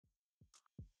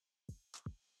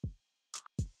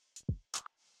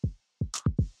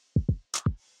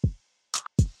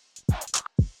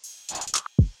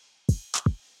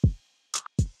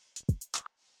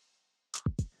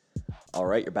All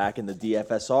right, you're back in the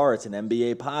DFSR. It's an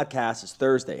NBA podcast. It's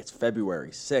Thursday. It's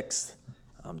February 6th.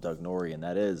 I'm Doug Norrie, and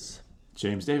that is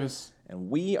James Davis. And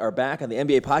we are back on the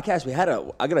NBA podcast.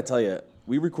 I got to tell you,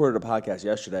 we recorded a podcast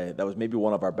yesterday that was maybe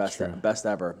one of our best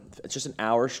ever. It's just an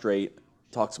hour straight,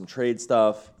 talked some trade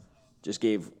stuff, just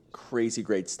gave crazy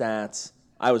great stats.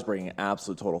 I was bringing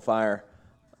absolute total fire.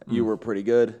 You were pretty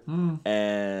good,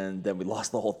 and then we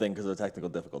lost the whole thing because of the technical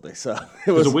difficulty. So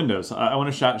it was the Windows. I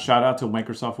want to shout out to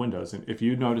Microsoft Windows. And if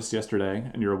you noticed yesterday,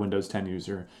 and you're a Windows 10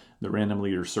 user, that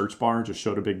randomly your search bar just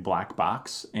showed a big black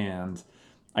box, and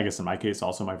I guess in my case,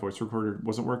 also my voice recorder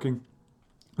wasn't working.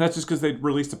 That's just because they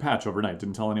released a patch overnight.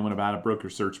 Didn't tell anyone about it. Broke your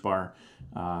search bar,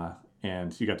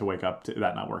 and you got to wake up to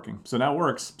that not working. So now it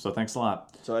works. So thanks a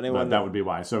lot. So anyone that would be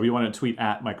why. So if you want to tweet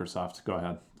at Microsoft, go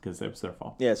ahead. Because it was their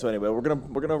fault. Yeah, so anyway, we're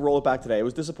gonna roll it back today. It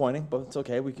was disappointing, but it's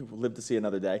okay. We can live to see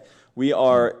another day. We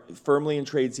are firmly in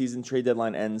trade season. Trade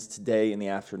deadline ends today in the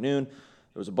afternoon.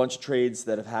 There was a bunch of trades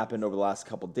that have happened over the last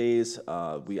couple of days.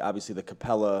 We obviously the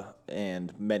Capella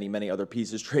and many other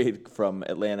pieces trade from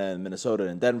Atlanta and Minnesota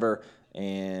and Denver.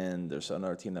 And there's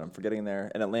another team that I'm forgetting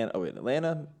there. And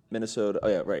Atlanta, Minnesota. Oh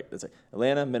yeah, right. That's it.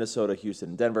 Atlanta, Minnesota, Houston,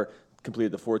 and Denver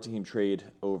completed the 4-team trade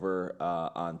over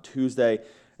on Tuesday.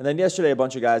 And then yesterday, a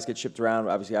bunch of guys get shipped around.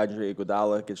 Obviously, Andre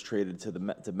Iguodala gets traded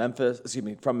to Memphis.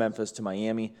 From Memphis to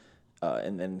Miami,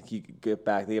 and then they get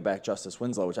back Justice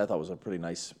Winslow, which I thought was a pretty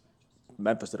nice.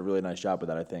 Memphis did a really nice job with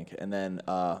that, I think. And then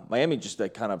Miami just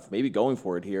kind of maybe going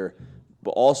for it here,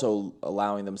 but also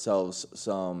allowing themselves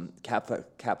some cap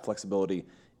flexibility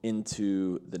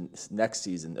into the next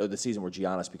season, or the season where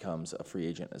Giannis becomes a free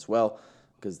agent as well,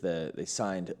 because they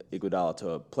signed Iguodala to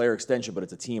a player extension, but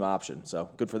it's a team option. So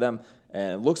good for them.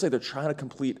 And it looks like they're trying to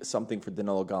complete something for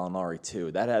Danilo Gallinari,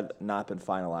 too. That had not been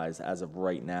finalized as of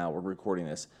right now. We're recording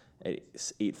this at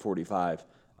 8:45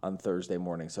 on Thursday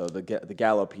morning. So the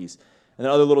Gallo piece. And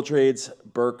then other little trades,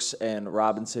 Burks and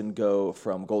Robinson go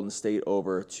from Golden State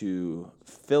over to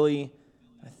Philly.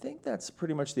 I think that's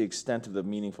pretty much the extent of the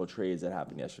meaningful trades that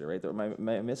happened yesterday, right? Am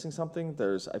I missing something?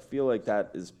 I feel like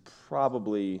that is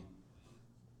probably...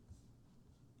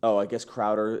 Oh, I guess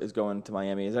Crowder is going to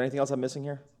Miami. Is there anything else I'm missing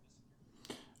here?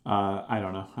 I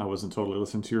don't know. I wasn't totally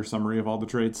listening to your summary of all the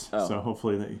trades, so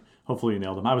hopefully you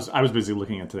nailed them. I was busy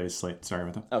looking at today's slate. Sorry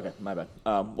about that. Okay, my bad.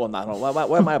 Why am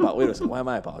I apologizing? Why am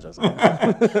I apologizing?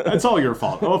 It's all your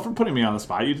fault. Oh, for putting me on the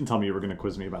spot. You didn't tell me you were going to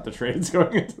quiz me about the trades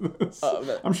going into this.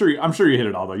 I'm sure you hit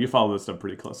it all though. You follow this stuff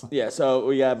pretty closely. Yeah. So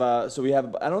we have.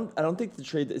 I don't think the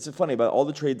trade. It's funny about all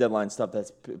the trade deadline stuff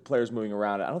that's players moving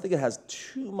around. I don't think it has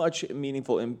too much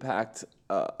meaningful impact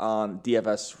on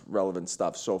DFS relevant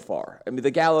stuff so far. I mean,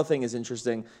 the Gallo thing is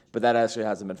interesting, but that actually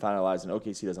hasn't been finalized, and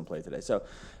OKC doesn't play today. So,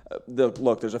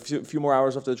 there's a few more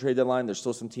hours after the trade deadline. There's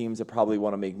still some teams that probably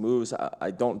want to make moves. I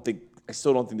still don't think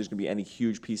there's going to be any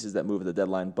huge pieces that move at the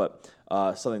deadline, but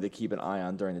something to keep an eye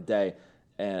on during the day.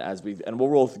 And we'll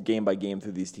roll game by game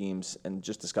through these teams and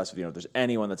just discuss if there's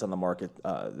anyone that's on the market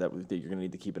that you're going to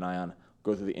need to keep an eye on.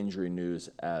 Go through the injury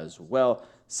news as well.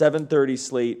 7:30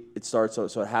 slate. It starts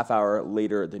so a half hour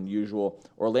later than usual.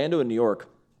 Orlando and New York.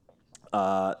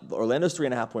 Orlando's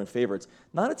 3.5-point favorites.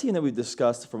 Not a team that we've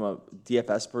discussed from a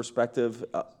DFS perspective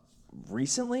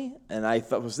recently. And I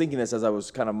was thinking this as I was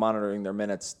kind of monitoring their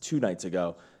minutes 2 nights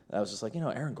ago. And I was just like,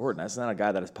 Aaron Gordon, that's not a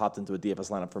guy that has popped into a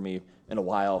DFS lineup for me in a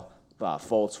while.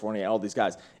 Fultz, Fournier, all these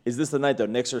guys. Is this the night, though?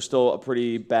 Knicks are still a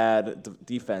pretty bad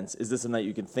defense. Is this the night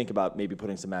you can think about maybe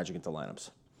putting some magic into lineups?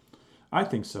 I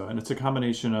think so. And it's a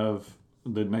combination of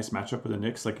the nice matchup with the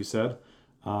Knicks, like you said.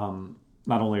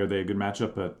 Not only are they a good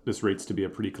matchup, but this rates to be a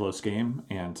pretty close game.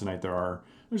 And tonight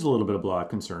there's a little bit of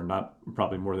blowout concern, not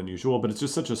probably more than usual, but it's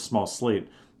just such a small slate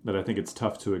that I think it's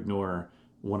tough to ignore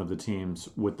one of the teams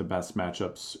with the best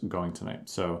matchups going tonight.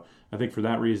 So I think for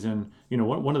that reason,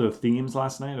 one of the themes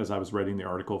last night as I was writing the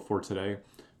article for today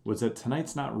was that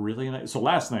tonight's not really a night. So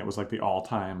last night was like the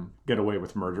all-time get away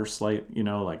with murder slate.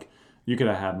 Like you could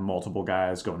have had multiple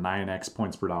guys go 9x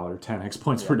points per dollar, 10x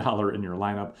points per dollar in your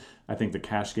lineup. I think the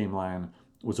cash game line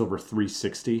was over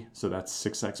 360. So that's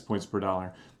 6x points per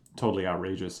dollar. Totally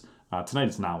outrageous. Tonight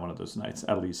is not one of those nights,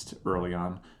 at least early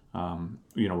on.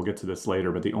 We'll get to this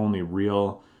later, but the only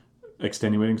real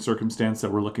extenuating circumstance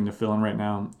that we're looking to fill in right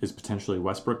now is potentially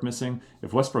Westbrook missing.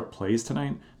 If Westbrook plays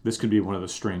tonight, this could be one of the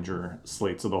stranger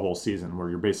slates of the whole season where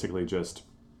you're basically just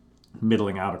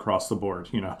middling out across the board,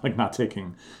 like not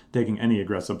taking any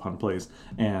aggressive punt plays.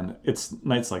 And it's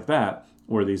nights like that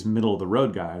where these middle of the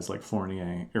road guys like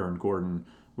Fournier, Aaron Gordon,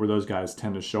 where those guys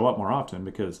tend to show up more often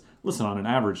because, listen, on an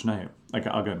average night, like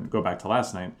I'll go back to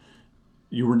last night,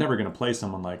 you were never going to play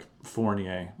someone like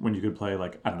Fournier when you could play,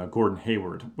 like, I don't know, Gordon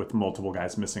Hayward with multiple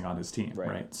guys missing on his team,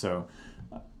 right? So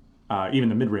even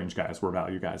the mid-range guys were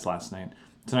value guys last night.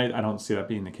 Tonight, I don't see that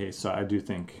being the case. So I do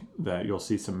think that you'll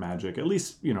see some Magic, at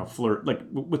least, flirt like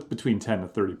with between 10 to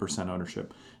 30%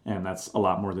 ownership. And that's a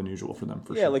lot more than usual for them,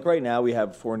 for sure. Yeah, like right now we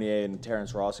have Fournier and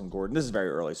Terrence Ross and Gordon. This is very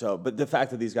early. But the fact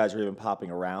that these guys are even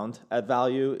popping around at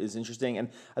value is interesting. And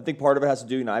I think part of it has to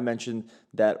do, I mentioned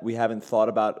that we haven't thought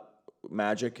about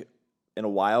Magic in a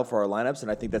while for our lineups,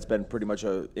 and I think that's been pretty much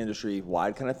a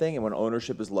industry-wide kind of thing. And when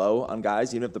ownership is low on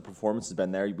guys, even if the performance has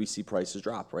been there, we see prices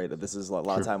drop, right? This is a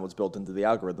lot of time what's built into the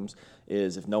algorithms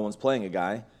is if no one's playing a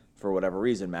guy for whatever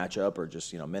reason, matchup or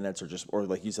just minutes or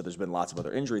like you said, there's been lots of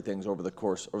other injury things over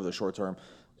the short term,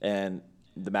 and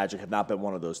the Magic have not been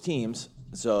one of those teams.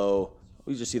 So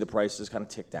we just see the prices kind of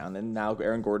tick down, and now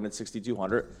Aaron Gordon at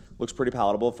 6,200 looks pretty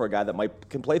palatable for a guy that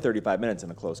can play 35 minutes in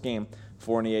a close game.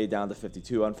 Fournier down to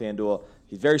 52 on FanDuel.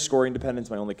 He's very scoring dependent. It's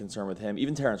my only concern with him.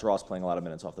 Even Terrence Ross playing a lot of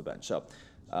minutes off the bench. So,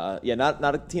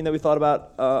 not a team that we thought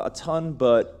about a ton,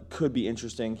 but could be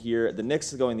interesting here. The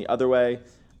Knicks is going the other way.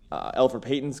 Elfrid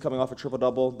Payton's coming off a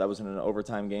triple-double. That was in an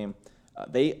overtime game.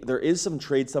 There is some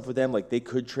trade stuff with them. Like they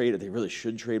could trade, or they really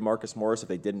should trade Marcus Morris. If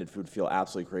they didn't, it would feel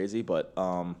absolutely crazy. But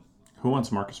who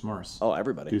wants Marcus Morris? Oh,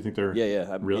 everybody. Do you think they're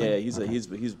really? Yeah, he's okay.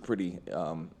 he's pretty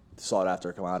sought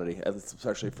after commodity,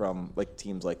 especially from like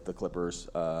teams like the Clippers.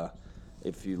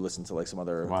 If you listen to like some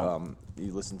other,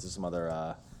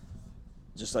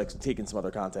 just like taking some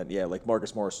other content. Yeah, like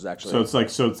Marcus Morris was actually.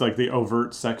 So it's like the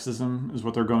overt sexism is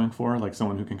what they're going for, like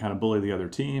someone who can kind of bully the other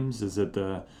teams. Is it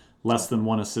the less than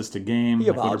one assist a game? He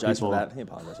apologized for that.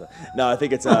 No, I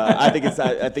think it's. I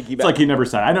think he. It's like he never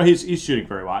said. I know he's shooting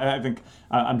very well. I think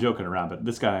I'm joking around, but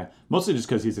this guy, mostly just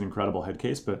because he's an incredible head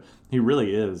case, but he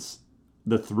really is.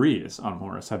 The threes on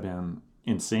Morris have been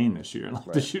insane this year.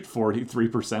 Like to shoot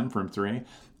 43% from three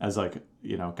as like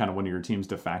kind of one of your team's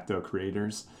de facto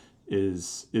creators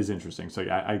is interesting. So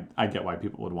yeah, I get why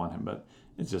people would want him, but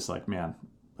it's just like, man.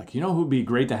 Like, who'd be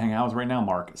great to hang out with right now?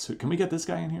 Marcus. Can we get this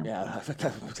guy in here? Yeah,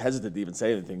 I'm hesitant to even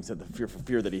say anything, said the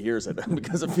fear that he hears it,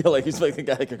 because I feel like he's like the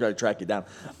guy that could try to track you down.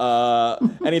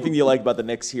 Anything you like about the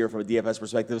Knicks here from a DFS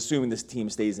perspective, assuming this team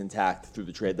stays intact through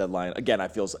the trade deadline? Again, I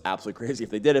feel absolutely crazy if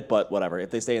they did it, but whatever.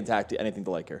 If they stay intact, anything to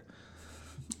like here?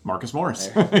 Marcus Morris.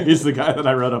 He's the guy that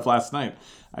I wrote up last night.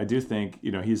 I do think,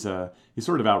 he's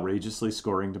sort of outrageously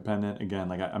scoring dependent. Again,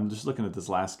 like I'm just looking at this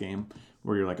last game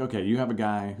where you're like, okay, you have a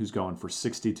guy who's going for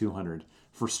 6,200.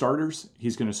 For starters,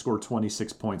 he's going to score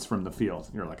 26 points from the field.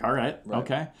 You're like, all right,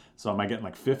 okay. So am I getting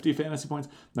like 50 fantasy points?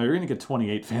 No, you're going to get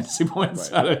 28 fantasy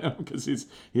points out of him because he's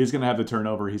going to have the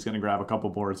turnover. He's going to grab a couple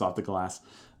boards off the glass.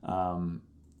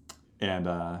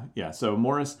 So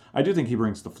Morris, I do think he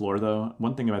brings the floor, though.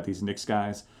 One thing about these Knicks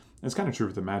guys, and it's kind of true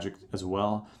with the Magic as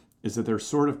well, is that they're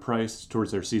sort of priced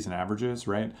towards their season averages,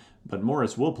 right? But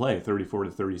Morris will play 34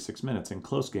 to 36 minutes in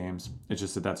close games. It's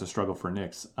just that that's a struggle for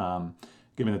Knicks.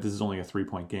 Given that this is only a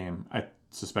 3-point game, I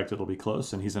suspect it'll be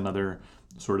close, and he's another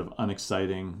sort of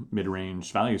unexciting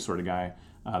mid-range value sort of guy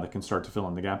that can start to fill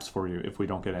in the gaps for you if we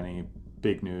don't get any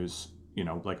big news,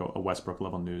 like a Westbrook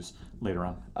level news later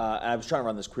on. I was trying to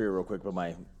run this query real quick, but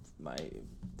my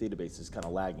database is kind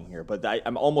of lagging here. But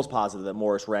I'm almost positive that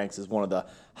Morris ranks as one of the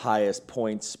highest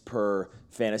points per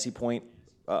fantasy point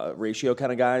ratio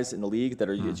kind of guys in the league that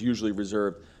are it's usually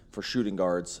reserved for shooting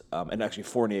guards. And actually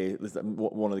Fournier is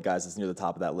one of the guys that's near the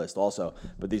top of that list also.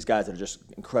 But these guys that are just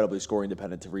incredibly scoring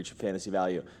dependent to reach fantasy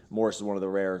value. Morris is one of the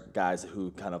rare guys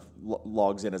who kind of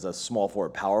logs in as a small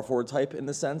forward, power forward type in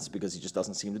the sense because he just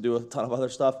doesn't seem to do a ton of other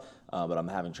stuff. But I'm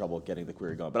having trouble getting the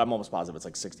query going. But I'm almost positive it's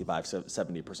like 65,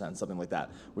 70%, something like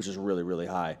that, which is really, really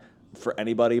high for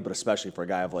anybody, but especially for a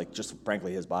guy of like just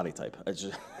frankly his body type. It's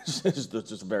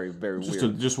just very, very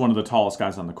weird. Just one of the tallest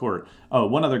guys on the court. Oh,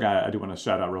 one other guy I do want to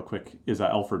shout out real quick is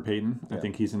Elfrid Payton. I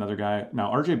think he's another guy. Now,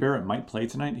 RJ Barrett might play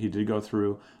tonight. He did go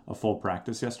through a full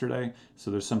practice yesterday, so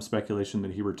there's some speculation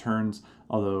that he returns,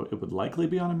 although it would likely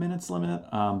be on a minutes limit.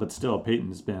 But still,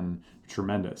 Payton's been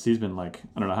tremendous. He's been like,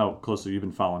 I don't know how closely you've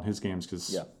been following his games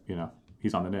because,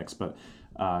 he's on the Knicks, but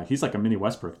he's like a mini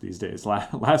Westbrook these days.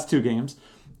 Last two games,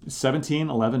 17,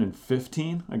 11, and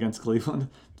 15 against Cleveland,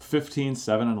 15,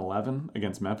 7, and 11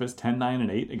 against Memphis, 10, 9, and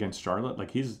 8 against Charlotte.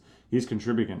 Like he's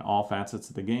contributing in all facets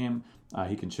of the game.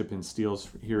 He can chip in steals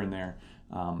here and there.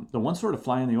 The one sort of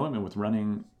fly in the ointment with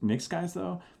running Knicks guys,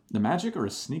 though, the Magic are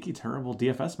a sneaky, terrible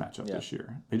DFS matchup this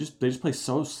year. They just play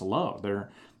so slow. They're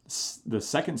the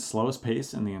second slowest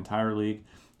pace in the entire league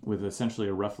with essentially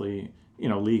a roughly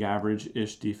league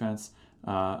average-ish defense.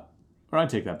 Or I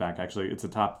take that back, actually. It's a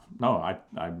top... No, I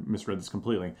misread this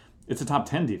completely. It's a top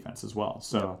 10 defense as well.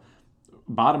 So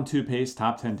bottom 2 pace,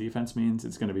 top 10 defense means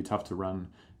it's going to be tough to run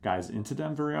guys into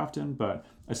them very often, but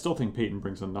I still think Peyton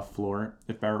brings enough floor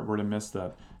if Barrett were to miss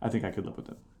that I think I could live with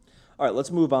it. All right,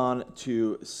 let's move on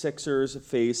to Sixers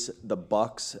face the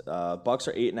Bucks. Bucks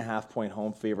are 8.5-point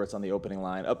home favorites on the opening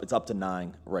line. It's up to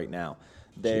 9 right now.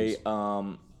 They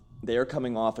are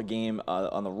coming off a game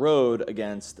on the road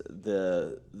against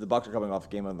the Bucks are coming off a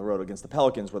game on the road against the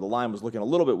Pelicans where the line was looking a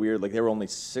little bit weird. Like they were only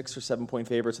 6 or 7 point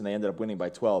favorites and they ended up winning by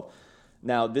 12.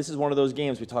 Now, this is one of those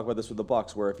games, we talk about this with the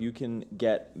Bucks, where if you can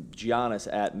get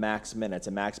Giannis at max minutes,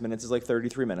 and max minutes is like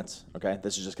 33 minutes, okay?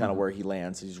 This is just kind of where he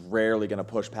lands. He's rarely going to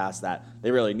push past that. They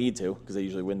really need to, because they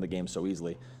usually win the game so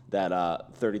easily.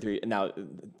 That 33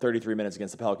 minutes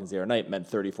against the Pelicans the other night meant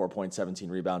 34 points, 17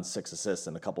 rebounds, 6 assists,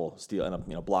 and a couple steal,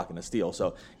 and blocking a steal.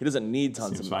 So he doesn't need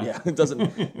tons it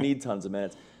doesn't need tons of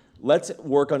minutes. Let's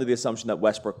work under the assumption that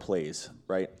Westbrook plays,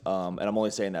 right? And I'm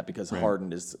only saying that because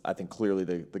Harden is, I think, clearly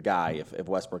the guy if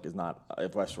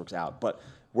Westbrook's out. But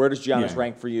where does Giannis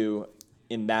rank for you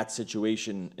in that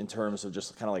situation in terms of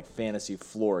just kind of like fantasy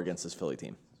floor against this Philly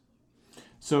team?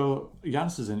 So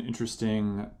Giannis is an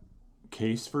interesting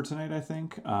case for tonight, I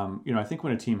think. I think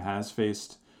when a team has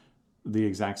faced the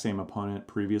exact same opponent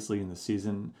previously in the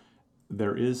season,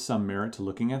 there is some merit to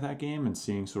looking at that game and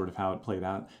seeing sort of how it played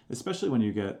out, especially when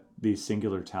you get these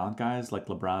singular talent guys like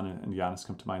LeBron and Giannis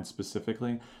come to mind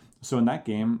specifically. So in that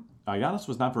game, Giannis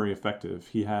was not very effective.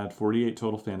 He had 48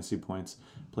 total fantasy points,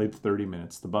 played 30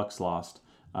 minutes. The Bucks lost.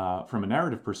 From a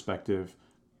narrative perspective,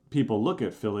 people look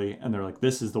at Philly and they're like,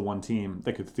 this is the one team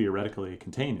that could theoretically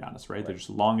contain Giannis, right? They're just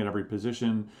long at every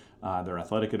position. They're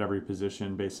athletic at every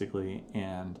position, basically.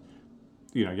 And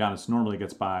Giannis normally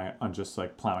gets by on just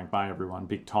like plowing by everyone,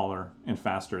 being taller and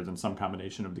faster than some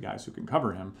combination of the guys who can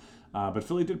cover him. But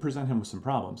Philly did present him with some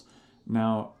problems.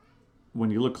 Now, when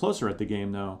you look closer at the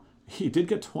game, though, he did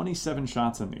get 27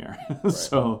 shots in the air. Right.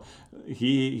 So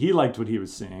he liked what he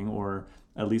was seeing, or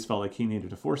at least felt like he needed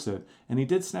to force it. And he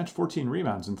did snatch 14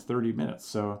 rebounds in 30 minutes.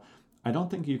 So I don't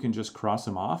think you can just cross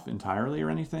him off entirely or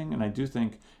anything. And I do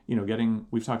think,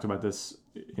 we've talked about this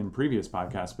in previous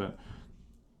podcasts, but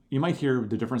you might hear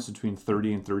the difference between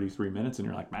 30 and 33 minutes, and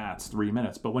you're like, it's 3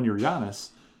 minutes. But when you're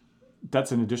Giannis,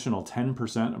 that's an additional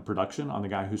 10% of production on the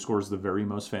guy who scores the very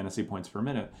most fantasy points per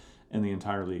minute in the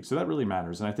entire league. So that really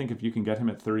matters. And I think if you can get him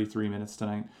at 33 minutes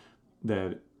tonight,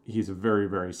 that he's a very,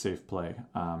 very safe play.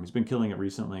 He's been killing it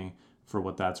recently for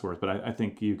what that's worth. But I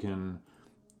think if you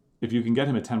can get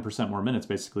him at 10% more minutes,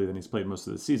 basically, than he's played most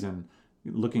of the season,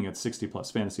 looking at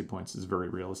 60-plus fantasy points is very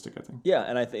realistic, I think. Yeah,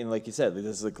 and I think, like you said,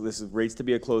 this is rates to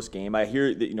be a close game. I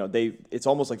hear that it's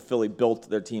almost like Philly built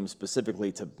their team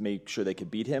specifically to make sure they could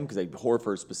beat him, because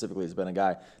Horford specifically has been a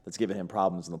guy that's given him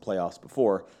problems in the playoffs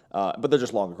before, but they're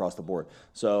just long across the board.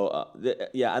 So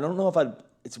I don't know if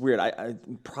it's weird. I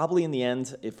probably in the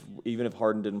end, even if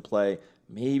Harden didn't play,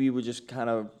 maybe we just kind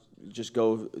of just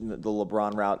go the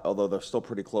LeBron route, although they're still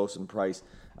pretty close in price.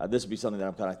 This would be something that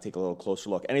I'm kind of take a little closer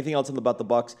look. Anything else about the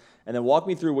Bucks? And then walk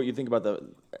me through what you think about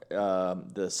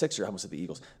the Sixers. I almost said the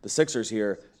Eagles. The Sixers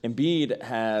here. Embiid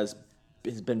has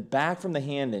been back from the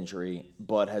hand injury,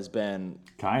 but has been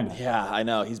kind of. Yeah, I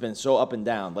know. He's been so up and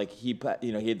down. Like he had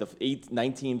the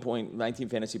 19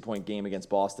 fantasy point game against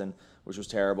Boston, which was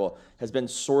terrible. Has been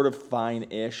sort of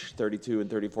fine-ish, 32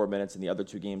 and 34 minutes in the other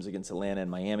two games against Atlanta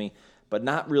and Miami, but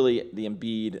not really the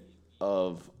Embiid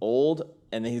of old.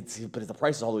 But the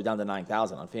price is all the way down to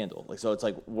 9,000 on FanDuel. So it's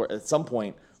like at some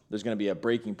point there's going to be a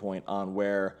breaking point on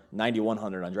where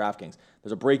 9,100 on DraftKings.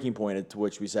 There's a breaking point to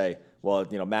which we say, well,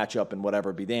 matchup and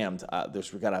whatever be damned.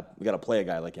 We gotta play a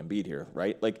guy like Embiid here,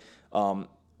 right? Like, what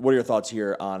are your thoughts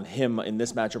here on him in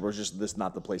this matchup, or is just this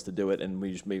not the place to do it, and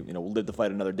we just maybe live to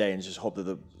fight another day and just hope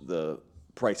that the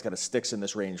price kind of sticks in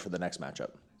this range for the next matchup?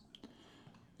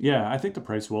 Yeah, I think the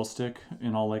price will stick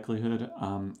in all likelihood.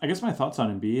 I guess my thoughts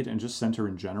on Embiid and just center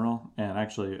in general, and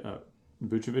actually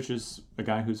Vucevic is a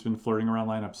guy who's been flirting around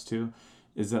lineups too,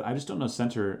 is that I just don't know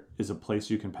center is a place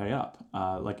you can pay up.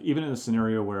 Like even in a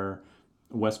scenario where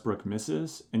Westbrook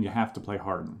misses and you have to play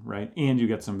Harden, right? And you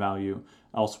get some value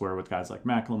elsewhere with guys like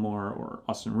McLemore or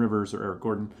Austin Rivers or Eric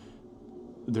Gordon,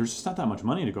 there's just not that much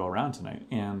money to go around tonight.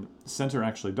 And center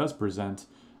actually does present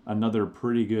another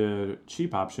pretty good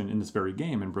cheap option in this very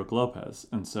game in Brook Lopez.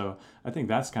 And so I think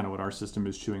that's kind of what our system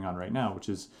is chewing on right now, which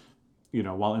is,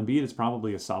 while Embiid is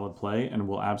probably a solid play and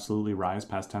will absolutely rise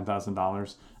past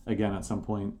 $10,000 again at some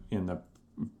point in the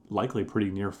likely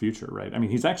pretty near future, right? I mean,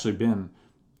 he's actually been,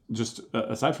 just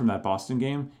aside from that Boston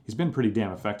game, he's been pretty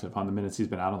damn effective on the minutes he's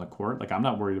been out on the court. Like, I'm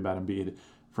not worried about Embiid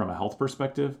from a health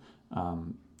perspective.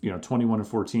 21 and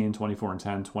 14, 24 and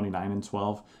 10, 29 and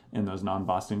 12 in those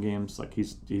non-Boston games. Like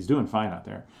he's doing fine out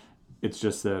there. It's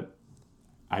just that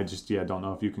I just don't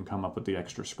know if you can come up with the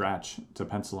extra scratch to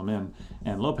pencil him in.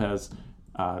 And Lopez,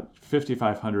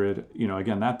 5,500.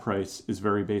 Again, that price is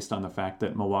very based on the fact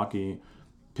that Milwaukee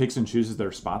picks and chooses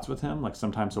their spots with him. Like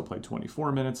sometimes he'll play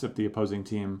 24 minutes if the opposing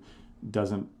team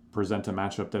doesn't present a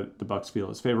matchup that the Bucks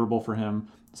feel is favorable for him.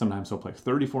 Sometimes he'll play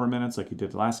 34 minutes like he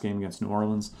did the last game against New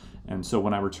Orleans. And so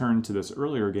when I returned to this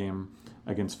earlier game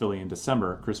against Philly in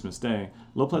December, Christmas Day,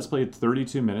 Lopez played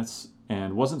 32 minutes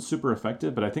and wasn't super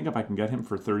effective, but I think if I can get him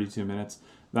for 32 minutes,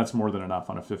 that's more than enough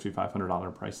on a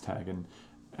 $5,500 price tag. And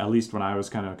at least when I was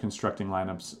kind of constructing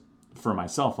lineups for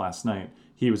myself last night,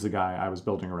 he was the guy I was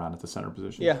building around at the center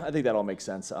position. Yeah, I think that all makes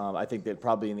sense. I think that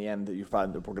probably in the end that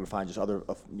we're going to find just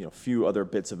few other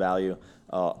bits of value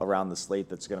around the slate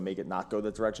that's going to make it not go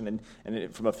that direction.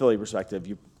 And from a Philly perspective,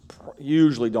 you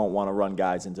usually don't want to run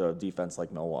guys into a defense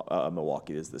like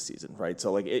Milwaukee is this season, right?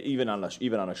 So like even on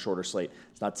a shorter slate,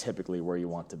 it's not typically where you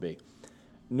want to be.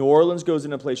 New Orleans goes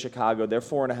in to play Chicago. They're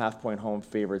 4.5-point home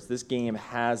favorites. This game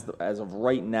has, as of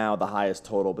right now, the highest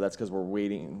total, but that's because we're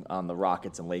waiting on the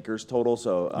Rockets and Lakers total.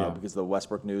 So because the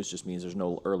Westbrook news just means there's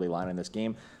no early line in this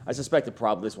game. I suspect that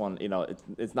probably this one,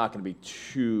 it's not going to be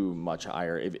too much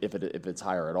higher if it's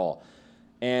higher at all.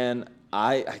 And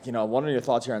I wondering your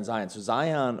thoughts here on Zion. So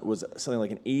Zion was something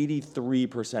like an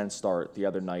 83% start the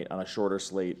other night on a shorter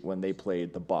slate when they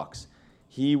played the Bucks.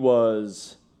 He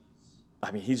was.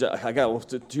 I got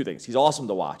two things. He's awesome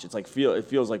to watch. It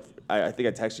feels like I think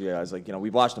I texted you guys like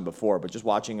we've watched him before, but just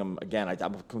watching him again,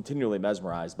 I'm continually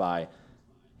mesmerized by.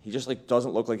 He just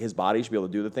doesn't look like his body should be able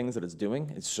to do the things that it's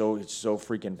doing. It's so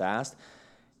freaking fast.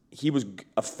 He was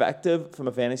effective from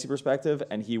a fantasy perspective,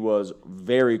 and he was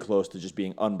very close to just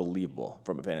being unbelievable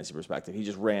from a fantasy perspective. He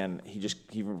just ran.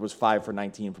 He was 5 for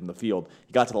 19 from the field.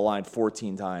 He got to the line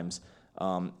 14 times,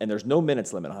 and there's no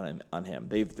minutes limit on him.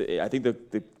 I think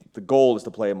the goal is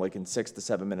to play him like in 6 to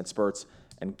 7 minute spurts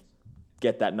and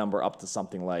get that number up to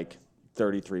something like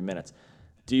 33 minutes.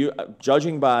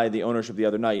 Judging by the ownership the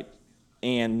other night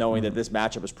and knowing that this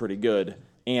matchup is pretty good,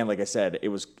 and like I said, it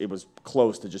was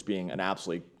close to just being an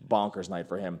absolutely bonkers night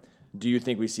for him. Do you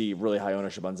think we see really high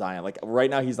ownership on Zion? Like right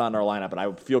now, he's not in our lineup, and I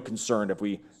would feel concerned if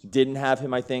we didn't have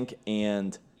him. I think,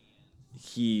 and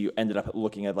he ended up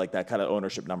looking at like that kind of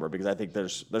ownership number because I think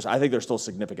there's still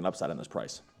significant upside in this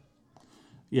price.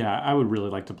 Yeah, I would really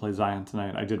like to play Zion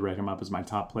tonight. I did rate him up as my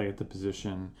top play at the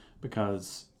position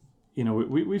because,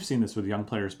 we've seen this with young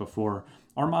players before.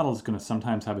 Our model is going to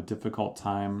sometimes have a difficult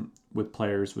time with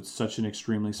players with such an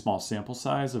extremely small sample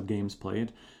size of games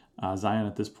played. Zion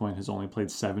at this point has only played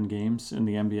 7 games in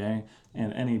the NBA,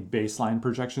 and any baseline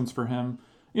projections for him,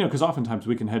 because oftentimes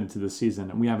we can head into the season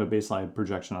and we have a baseline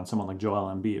projection on someone like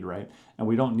Joel Embiid, right? And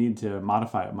we don't need to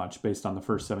modify it much based on the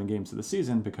first 7 games of the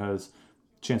season because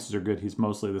chances are good he's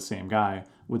mostly the same guy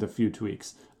with a few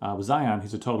tweaks. With Zion,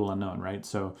 he's a total unknown, right?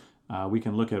 So we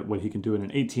can look at what he can do in an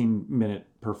 18-minute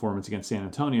performance against San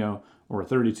Antonio or a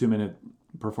 32-minute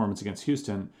performance against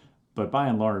Houston. But by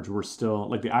and large, we're still,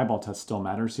 like the eyeball test still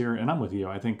matters here. And I'm with you.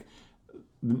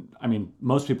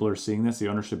 Most people are seeing this. The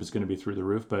ownership is going to be through the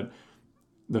roof. But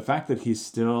the fact that he's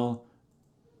still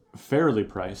fairly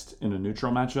priced in a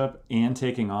neutral matchup and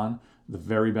taking on the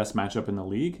very best matchup in the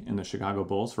league in the Chicago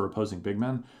Bulls for opposing big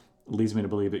men leads me to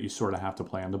believe that you sort of have to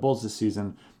play him. The Bulls this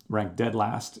season ranked dead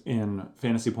last in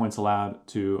fantasy points allowed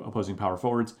to opposing power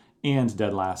forwards and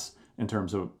dead last in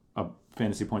terms of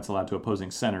fantasy points allowed to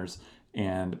opposing centers.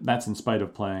 And that's in spite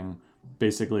of playing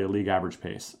basically a league average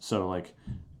pace. So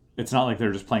it's not like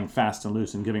they're just playing fast and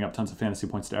loose and giving up tons of fantasy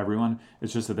points to everyone.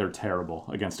 It's just that they're terrible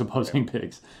against opposing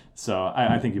bigs. So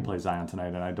I think you play Zion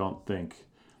tonight, and I don't think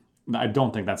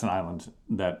that's an island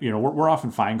that, we're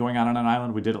often fine going out on an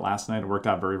island. We did it last night. It worked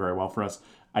out very, very well for us.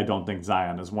 I don't think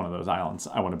Zion is one of those islands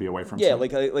I want to be away from. Yeah,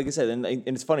 like I said, and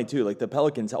it's funny too, like the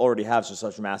Pelicans already have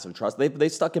such massive trust. They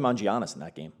stuck him on Giannis in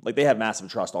that game. Like they have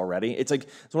massive trust already. It's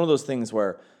one of those things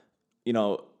where,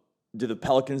 do the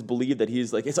Pelicans believe that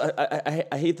he's like,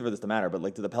 I hate for this to matter, but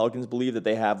do the Pelicans believe that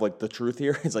they have the truth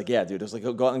here? It's like, yeah, dude, it's like,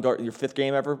 go out and guard your 5th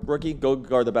game ever, rookie, go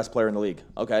guard the best player in the league.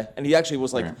 Okay. And he actually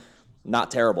was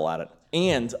not terrible at it.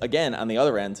 And again, on the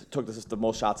other end, took the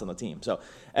most shots on the team. So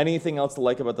anything else to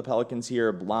like about the Pelicans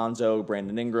here? Lonzo,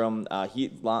 Brandon Ingram,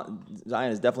 Zion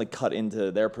has definitely cut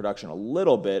into their production a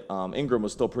little bit. Ingram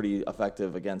was still pretty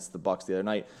effective against the Bucks the other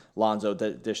night. Lonzo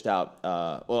dished out,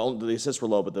 the assists were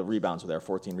low, but the rebounds were there,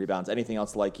 14 rebounds. Anything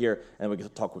else to like here? And we can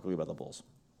talk quickly about the Bulls.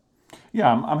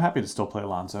 Yeah, I'm happy to still play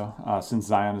Lonzo. Since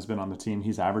Zion has been on the team,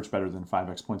 he's averaged better than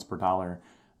 5x points per dollar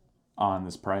on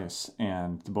this price,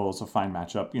 and the Bulls a fine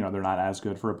matchup. They're not as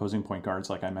good for opposing point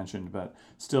guards like I mentioned, but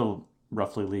still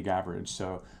roughly league average.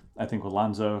 So I think with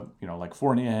Lonzo, like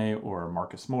Fournier or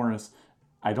Marcus Morris,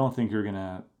 I don't think you're going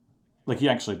to, like, he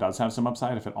actually does have some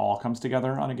upside if it all comes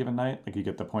together on a given night. Like, you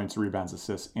get the points, rebounds,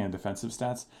 assists, and defensive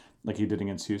stats like he did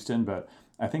against Houston. But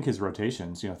I think his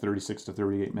rotations, 36 to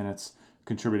 38 minutes,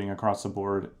 contributing across the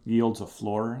board, yields a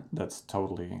floor that's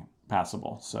totally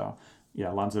passable. So,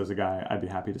 yeah, Lonzo's a guy I'd be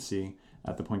happy to see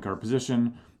at the point guard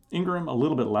position. Ingram, a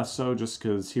little bit less so, just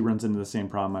because he runs into the same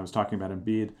problem I was talking about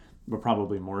Embiid, but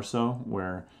probably more so,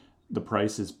 where the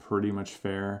price is pretty much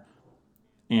fair,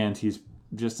 and he's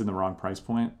just in the wrong price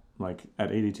point. Like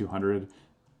at 8,200,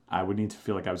 I would need to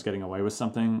feel like I was getting away with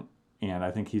something, and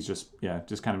I think he's just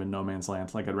kind of in no man's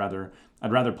land. Like I'd rather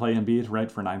play Embiid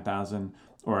right for 9,000,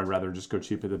 or I'd rather just go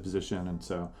cheap at the position, and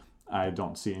so I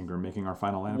don't see Ingram making our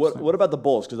final lineup. What about the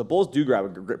Bulls? Because the Bulls do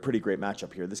grab a pretty great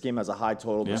matchup here. This game has a high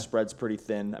total. The spread's pretty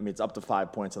thin. I mean, it's up to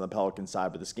 5 points on the Pelican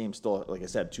side, but this game's still, like I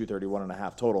said,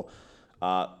 231.5 total.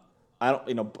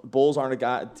 Bulls aren't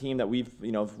a team that we've,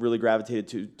 really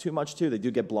gravitated too much to. They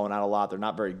do get blown out a lot. They're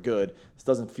not very good. This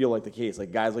doesn't feel like the case.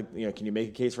 Like guys like, can you make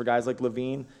a case for guys like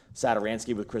Levine,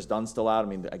 Satoransky with Chris Dunn still out? I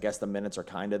mean, I guess the minutes are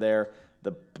kind of there.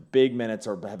 The big minutes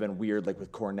have been weird, like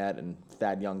with Cornette, and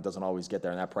Thad Young doesn't always get there,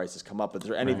 and that price has come up. But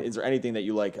is there anything that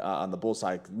you like on the Bulls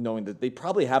side, knowing that they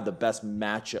probably have the best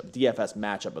DFS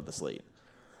matchup of the slate?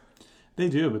 They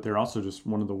do, but they're also just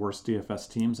one of the worst DFS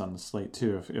teams on the slate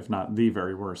too, if not the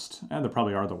very worst. And they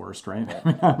probably are the worst, right?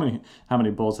 I mean, how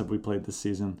many Bulls have we played this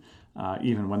season,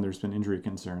 even when there's been injury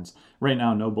concerns? Right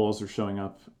now, no Bulls are showing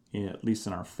up, at least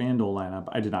in our FanDuel lineup.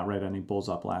 I did not write any Bulls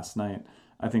up last night.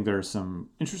 I think there's some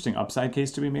interesting upside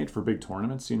case to be made for big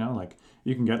tournaments. Like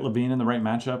you can get Levine in the right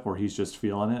matchup where he's just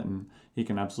feeling it and he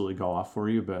can absolutely go off for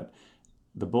you. But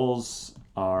the Bulls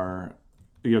are,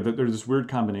 they're this weird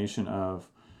combination of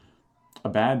a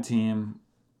bad team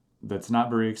that's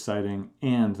not very exciting,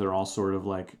 and they're all sort of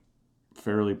like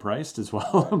fairly priced as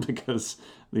well because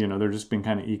they're just been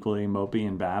kind of equally mopey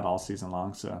and bad all season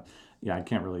long. So yeah, I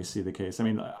can't really see the case. I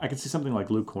mean, I could see something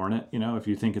like Luke Cornett, if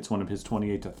you think it's one of his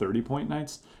 28 to 30 point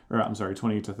nights,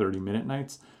 28 to 30 minute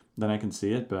nights, then I can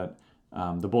see it. But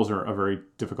the Bulls are a very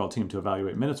difficult team to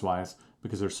evaluate minutes wise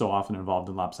because they're so often involved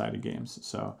in lopsided games.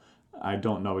 So I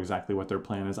don't know exactly what their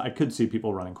plan is. I could see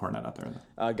people running Cornette out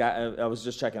there. I was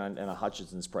just checking on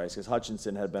Hutchinson's price because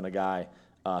Hutchinson had been a guy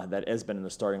that has been in the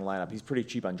starting lineup. He's pretty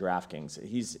cheap on DraftKings.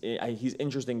 He's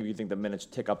interesting if you think the minutes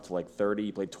tick up to like 30.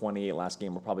 He played 28 last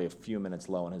game. We're probably a few minutes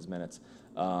low on his minutes.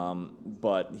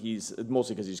 But he's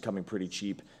mostly because he's coming pretty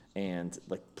cheap and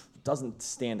like doesn't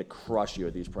stand to crush you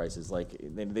at these prices. Like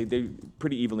they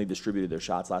pretty evenly distributed their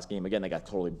shots last game. Again, they got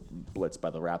totally blitzed by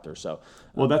the Raptors. So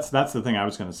well, that's the thing I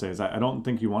was going to say is I don't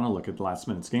think you want to look at the last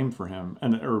minute's game for him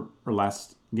or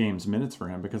last game's minutes for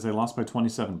him because they lost by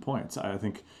 27 points. I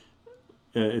think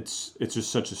it's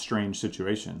just such a strange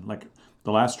situation. Like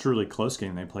the last truly close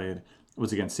game they played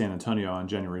was against San Antonio on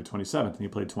January 27th, and he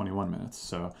played 21 minutes.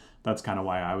 So that's kind of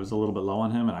why I was a little bit low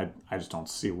on him, and I just don't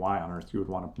see why on earth you would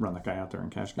want to run that guy out there in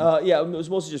cash game. Yeah, it was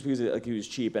mostly just because he was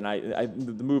cheap, and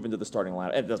the move into the starting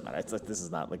lineup, it doesn't matter. It's like, this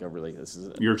is not like a really,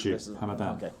 You're cheap. How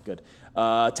about that? Okay, good.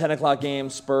 10 o'clock game,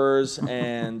 Spurs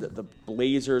and the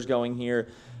Blazers going here.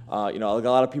 A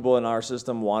lot of people in our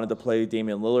system wanted to play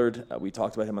Damian Lillard. We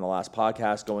talked about him in the last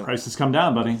podcast. Price has come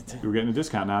down, buddy. You're getting a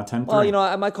discount now, 10-3.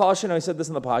 Well, my caution, I said this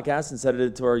in the podcast and said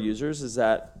it to our users, is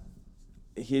that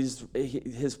his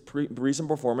recent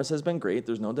performance has been great.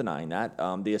 There's no denying that.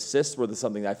 The assists were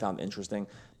something that I found interesting.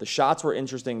 The shots were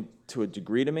interesting to a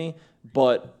degree to me,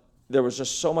 but there was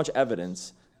just so much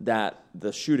evidence that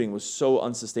the shooting was so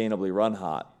unsustainably run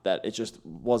hot that it just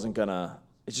wasn't going to...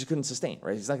 It just couldn't sustain,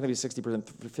 right? He's not going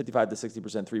to be 55 to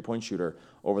 60% three-point shooter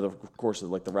over the course of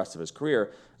like the rest of his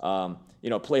career.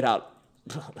 Played out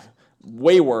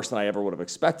way worse than I ever would have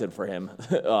expected for him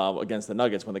against the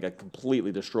Nuggets when they got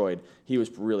completely destroyed. He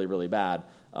was really, really bad,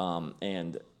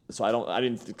 and so I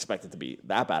didn't expect it to be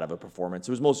that bad of a performance.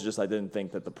 It was mostly just I didn't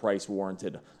think that the price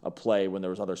warranted a play when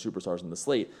there was other superstars in the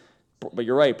slate. But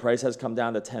you're right, price has come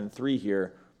down to 10-3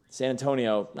 here. San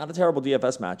Antonio, not a terrible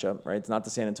DFS matchup, right? It's not the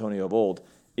San Antonio of old.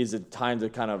 Is it time to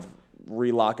kind of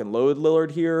relock and load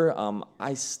Lillard here? I'm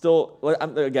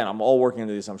all working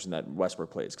under the assumption that Westbrook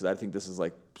plays because I think this is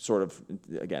like sort of,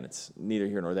 again, it's neither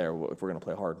here nor there if we're going to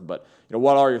play Harden. But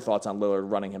what are your thoughts on Lillard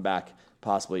running him back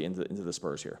possibly into the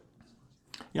Spurs here?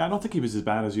 Yeah, I don't think he was as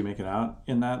bad as you make it out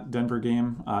in that Denver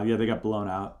game. They got blown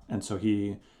out, and so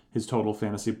his total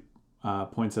fantasy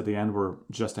points at the end were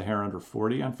just a hair under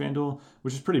 40 on FanDuel,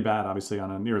 which is pretty bad, obviously,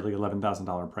 on a nearly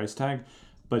 $11,000 price tag.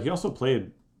 But he also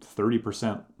played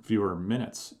 30% fewer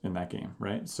minutes in that game,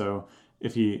 right? So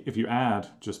if you add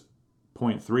just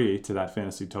 0.3 to that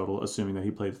fantasy total, assuming that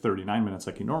he played 39 minutes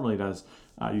like he normally does,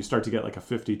 you start to get like a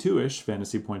 52-ish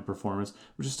fantasy point performance,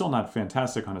 which is still not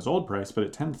fantastic on his old price, but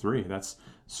at 10-3, that's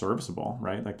serviceable,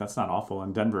 right? Like that's not awful.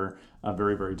 And Denver, a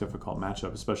very, very difficult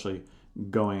matchup, especially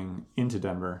going into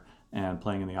Denver and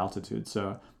playing in the altitude.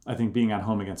 So I think being at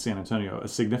home against San Antonio, a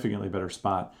significantly better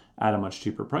spot at a much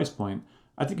cheaper price point,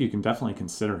 I think you can definitely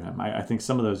consider him. I think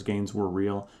some of those gains were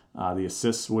real. The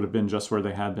assists would have been just where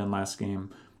they had been last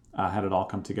game, had it all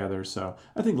come together. So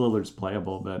I think Lillard's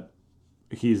playable, but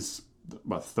he's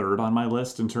third on my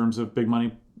list in terms of big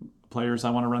money players I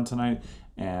want to run tonight,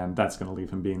 and that's going to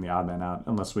leave him being the odd man out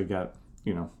unless we get,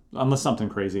 unless something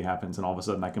crazy happens and all of a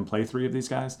sudden I can play three of these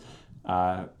guys.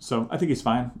 So I think he's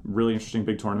fine. Really interesting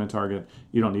big tournament target.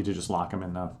 You don't need to just lock him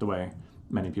in the way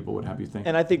many people would have you think.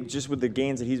 And I think just with the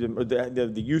gains that he's been,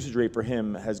 the usage rate for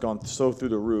him has gone so through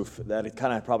the roof that it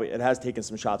kind of it has taken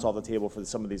some shots off the table for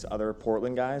some of these other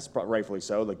Portland guys, rightfully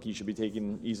so. Like he should be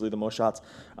taking easily the most shots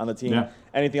on the team. Yeah.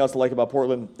 Anything else to like about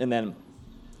Portland? And then,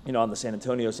 on the San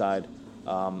Antonio side,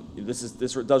 this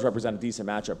does represent a decent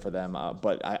matchup for them,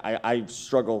 but I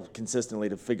struggle consistently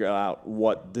to figure out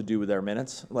what to do with their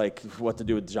minutes, like what to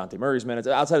do with DeJounte Murray's minutes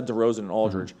outside of DeRozan and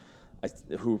Aldridge.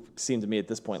 Who seem to me at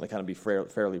this point like kind of be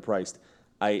fairly priced.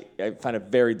 I find it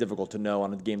very difficult to know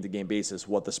on a game-to-game basis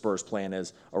what the Spurs' plan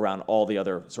is around all the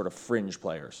other sort of fringe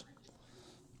players.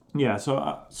 Yeah,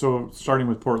 so starting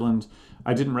with Portland,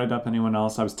 I didn't write up anyone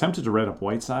else. I was tempted to write up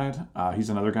Whiteside. He's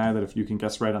another guy that if you can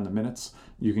guess right on the minutes,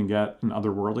 you can get an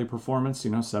otherworldly performance,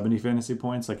 70 fantasy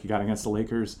points like you got against the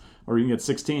Lakers, or you can get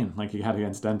 16 like you got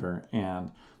against Denver.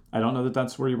 And I don't know that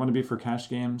that's where you want to be for cash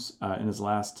games. In his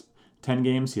last 10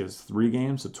 games, he has 3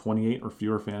 games of 28 or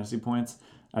fewer fantasy points.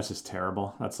 That's just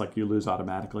terrible. That's like you lose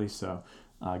automatically. So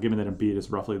given that Embiid is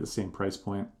roughly the same price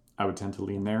point, I would tend to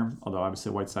lean there, although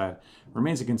obviously Whiteside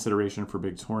remains a consideration for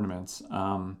big tournaments.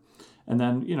 And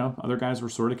then, other guys were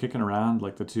sort of kicking around,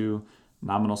 like the 2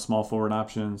 nominal small forward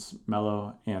options,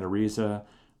 Melo and Ariza,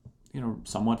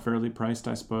 somewhat fairly priced,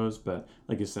 I suppose. But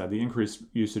like you said, the increased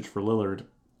usage for Lillard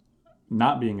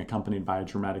not being accompanied by a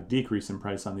dramatic decrease in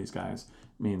price on these guys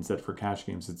means that for cash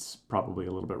games, it's probably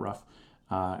a little bit rough.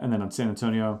 And then on San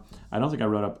Antonio, I don't think I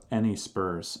wrote up any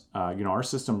Spurs. Our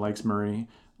system likes Murray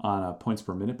on a points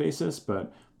per minute basis,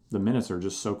 but the minutes are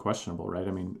just so questionable, right?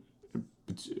 I mean,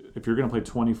 if you're going to play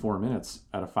 24 minutes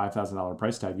at a $5,000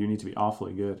 price tag, you need to be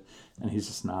awfully good, and he's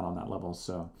just not on that level.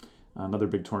 So another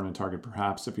big tournament target,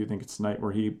 perhaps, if you think it's a night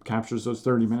where he captures those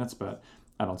 30 minutes, but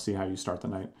I don't see how you start the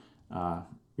night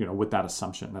with that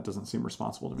assumption. That doesn't seem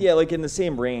responsible to me. Yeah, like in the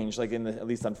same range, like at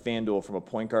least on FanDuel from a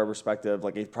point guard perspective,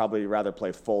 like he'd probably rather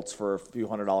play Fultz for a few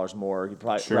 $100s more. I'd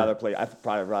probably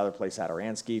rather play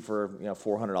Satoransky for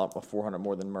 $400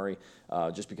 more than Murray,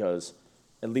 just because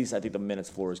at least I think the minutes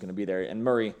floor is going to be there. And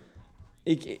Murray,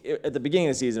 at the beginning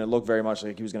of the season, it looked very much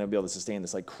like he was going to be able to sustain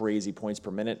this like crazy points per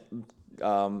minute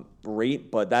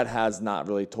rate, but that has not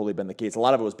really totally been the case. A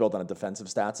lot of it was built on a defensive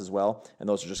stats as well, and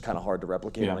those are just kind of hard to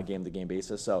replicate on a game-to-game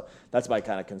basis. So that's my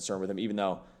kind of concern with him, even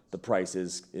though the price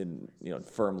is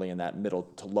firmly in that middle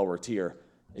to lower tier.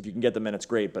 If you can get the minutes,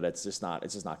 great, but it's just not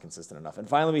consistent enough. And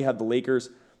finally, we have the Lakers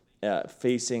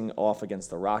facing off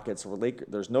against the Rockets. So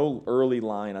there's no early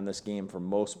line on this game for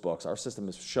most books. Our system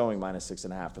is showing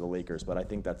 -6.5 for the Lakers, but I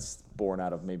think that's born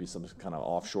out of maybe some kind of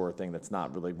offshore thing that's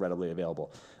not really readily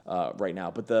available right now.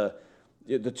 But the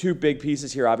 2 big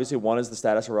pieces here, obviously, one is the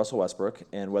status of Russell Westbrook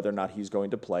and whether or not he's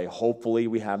going to play. Hopefully,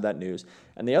 we have that news.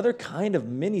 And the other kind of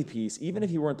mini piece, even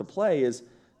if he weren't to play, is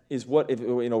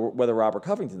whether Robert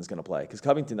Covington is going to play. Because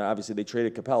Covington, obviously, they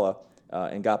traded Capella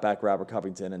and got back Robert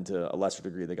Covington, and to a lesser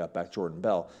degree, they got back Jordan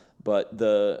Bell. But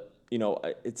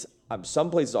it's some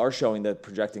places are showing that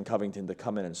projecting Covington to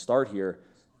come in and start here,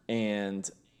 and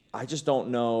I just don't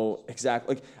know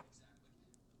exactly.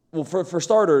 Well, for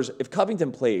starters, if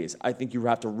Covington plays, I think you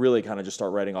have to really kind of just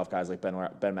start writing off guys like Ben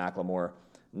McLemore.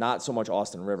 Not so much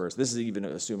Austin Rivers. This is even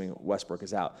assuming Westbrook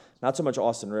is out. Not so much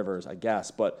Austin Rivers, I guess,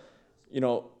 but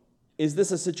is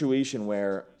this a situation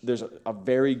where there's a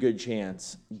very good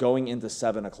chance going into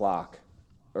 7 o'clock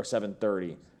or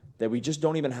 7:30 that we just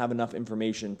don't even have enough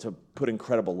information to put in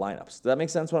credible lineups? Does that make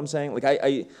sense what I'm saying? Like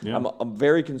I'm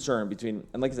very concerned between,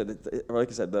 and like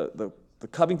I said, the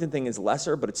Covington thing is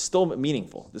lesser, but it's still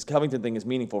meaningful. This Covington thing is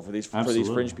meaningful for these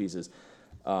fringe pieces.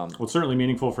 Well, it's certainly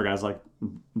meaningful for guys like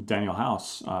Daniel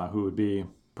House, who would be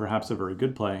perhaps a very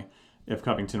good play if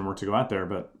Covington were to go out there,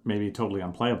 but maybe totally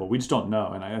unplayable. We just don't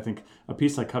know. And I think a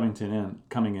piece like Covington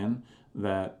coming in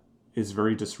that is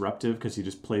very disruptive because he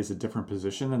just plays a different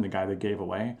position than the guy that gave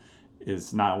away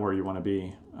is not where you want to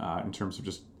be in terms of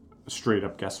just straight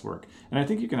up guesswork. And I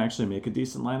think you can actually make a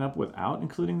decent lineup without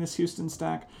including this Houston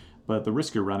stack. But the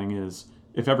risk you're running is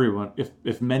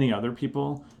if many other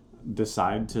people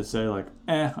decide to say like,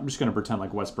 I'm just going to pretend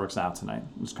like Westbrook's out tonight,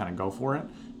 just kind of go for it,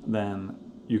 then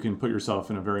you can put yourself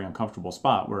in a very uncomfortable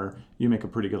spot where you make a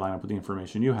pretty good lineup with the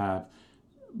information you have,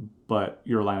 but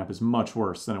your lineup is much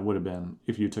worse than it would have been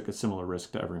if you took a similar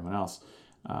risk to everyone else.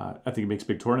 I think it makes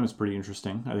big tournaments pretty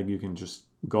interesting. I think you can just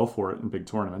go for it in big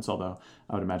tournaments, although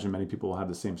I would imagine many people will have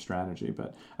the same strategy.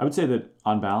 But I would say that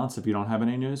on balance, if you don't have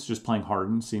any news, just playing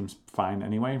Harden seems fine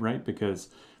anyway, right? Because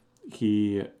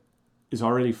he is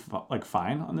already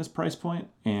fine on this price point,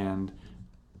 and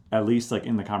at least like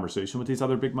in the conversation with these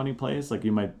other big money plays, like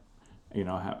you might,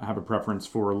 have a preference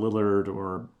for Lillard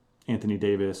or Anthony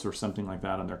Davis or something like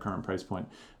that on their current price point.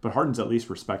 But Harden's at least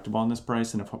respectable on this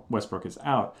price, and if Westbrook is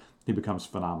out, he becomes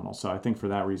phenomenal. So I think for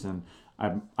that reason,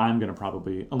 I'm going to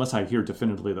probably, unless I hear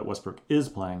definitively that Westbrook is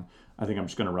playing, I think I'm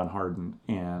just going to run Harden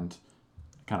and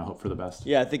kind of hope for the best.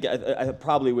 Yeah, I think I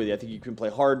probably with you. I think you can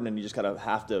play Harden, and you just kind of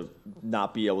have to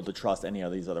not be able to trust any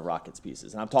of these other Rockets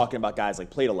pieces. And I'm talking about guys like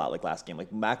played a lot like last game.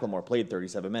 Like McLemore played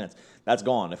 37 minutes. That's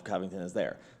gone if Covington is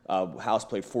there. House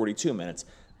played 42 minutes.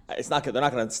 They're not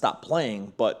going to stop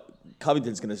playing, but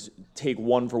Covington's going to take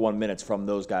 1-for-1 minutes from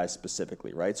those guys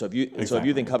specifically, right? So if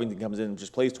you think Covington comes in and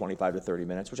just plays 25 to 30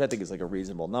 minutes, which I think is like a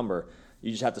reasonable number,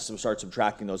 you just have to start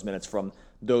subtracting those minutes from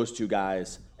those two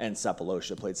guys and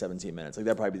Sefolosha played 17 minutes. Like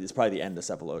it's probably the end of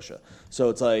Sefolosha. So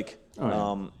it's like,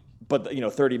 but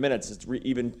 30 minutes is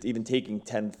even taking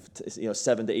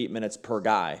 7 to 8 minutes per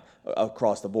guy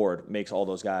across the board makes all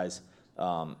those guys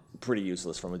pretty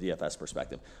useless from a DFS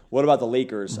perspective. What about the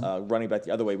Lakers running back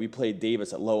the other way? We played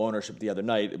Davis at low ownership the other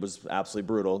night. It was absolutely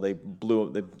brutal. They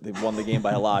won the game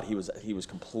by a lot. He was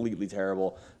completely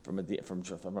terrible from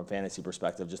a fantasy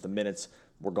perspective. Just the minutes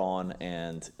were gone,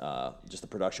 and just the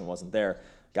production wasn't there.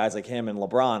 Guys like him and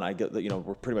LeBron, I get that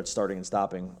we're pretty much starting and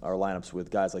stopping our lineups with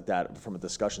guys like that from a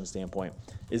discussion standpoint.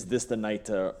 Is this the night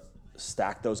to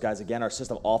stack those guys again? Our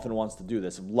system often wants to do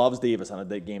this. It loves Davis on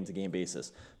a game-to-game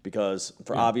basis because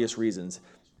for obvious reasons,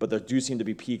 but there do seem to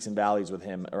be peaks and valleys with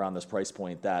him around this price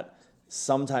point that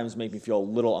sometimes make me feel a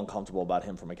little uncomfortable about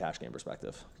him from a cash game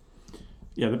perspective.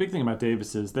 Yeah, the big thing about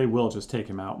Davis is they will just take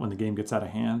him out when the game gets out of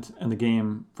hand, and the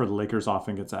game for the Lakers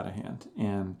often gets out of hand.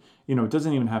 And, it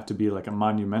doesn't even have to be like a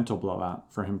monumental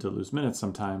blowout for him to lose minutes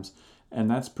sometimes,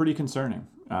 and that's pretty concerning.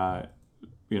 But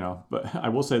I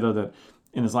will say, though, that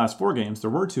in his last 4 games, there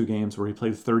were 2 games where he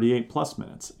played 38-plus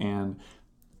minutes. And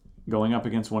going up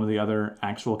against one of the other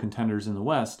actual contenders in the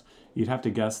West, you'd have to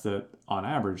guess that, on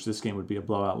average, this game would be a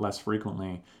blowout less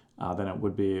frequently than it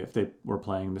would be if they were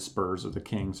playing the Spurs or the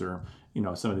Kings or,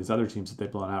 some of these other teams that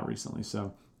they've blown out recently.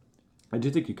 So I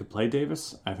do think you could play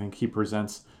Davis. I think he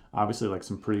presents, obviously, like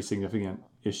some pretty significant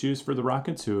issues for the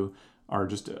Rockets, who are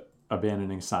just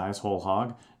abandoning size whole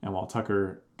hog. And while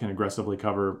Tucker can aggressively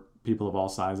cover people of all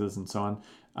sizes and so on,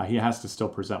 he has to still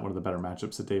present one of the better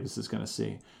matchups that Davis is going to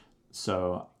see.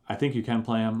 So I think you can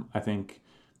play him. I think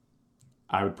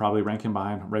I would probably rank him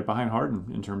right behind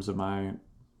Harden in terms of my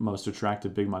most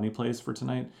attractive big money plays for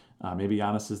tonight. Maybe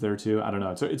Giannis is there too. I don't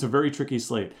know. It's a very tricky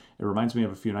slate. It reminds me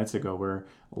of a few nights ago where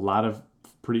a lot of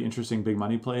pretty interesting big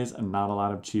money plays and not a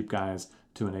lot of cheap guys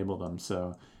to enable them.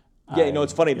 So yeah,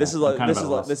 it's funny.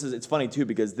 It's funny too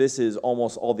because this is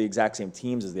almost all the exact same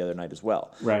teams as the other night as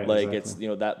well. Right. Like exactly.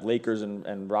 it's that Lakers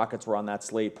and Rockets were on that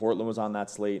slate. Portland was on that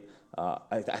slate.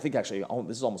 I think actually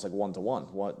this is almost like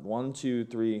 1-to-1. 1, 2,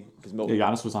 3. Because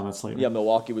Giannis was on that slate. Right? Yeah,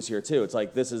 Milwaukee was here too. It's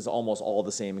like this is almost all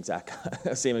the same exact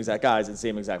guys and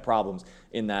same exact problems.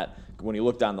 In that when you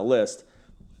look down the list,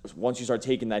 once you start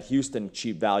taking that Houston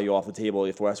cheap value off the table,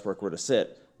 if Westbrook were to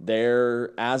sit.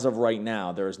 As of right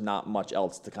now, there is not much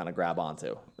else to kind of grab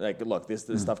onto. Like, look, this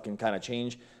stuff can kind of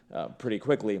change pretty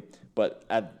quickly. But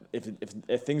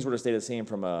if things were to stay the same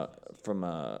from a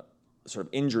sort of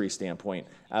injury standpoint,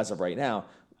 as of right now,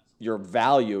 your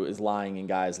value is lying in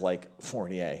guys like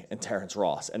Fournier and Terrence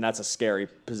Ross, and that's a scary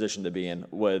position to be in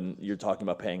when you're talking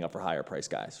about paying up for higher price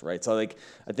guys, right? So, I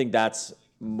think that's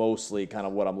mostly kind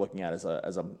of what I'm looking at as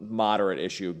a moderate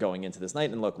issue going into this night.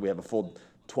 And look, we have a full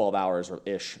 12 hours or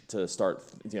ish to start,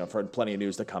 for plenty of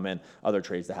news to come in, other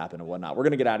trades to happen and whatnot. We're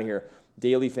going to get out of here.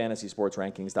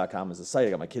 DailyFantasySportsRankings.com is the site.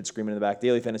 I got my kids screaming in the back.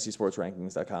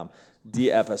 DailyFantasySportsRankings.com.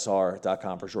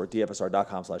 DFSR.com for short.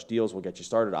 DFSR.com/deals will get you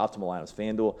started. Optimal lineups,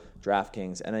 FanDuel,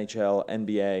 DraftKings, NHL,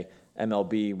 NBA,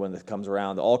 MLB when it comes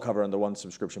around. All covered under one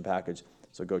subscription package.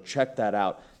 So go check that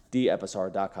out.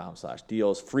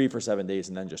 DFSR.com/deals. Free for 7 days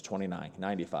and then just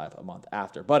 $29.95 a month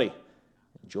after. Buddy,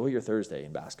 enjoy your Thursday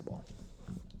in basketball.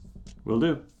 Will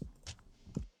do.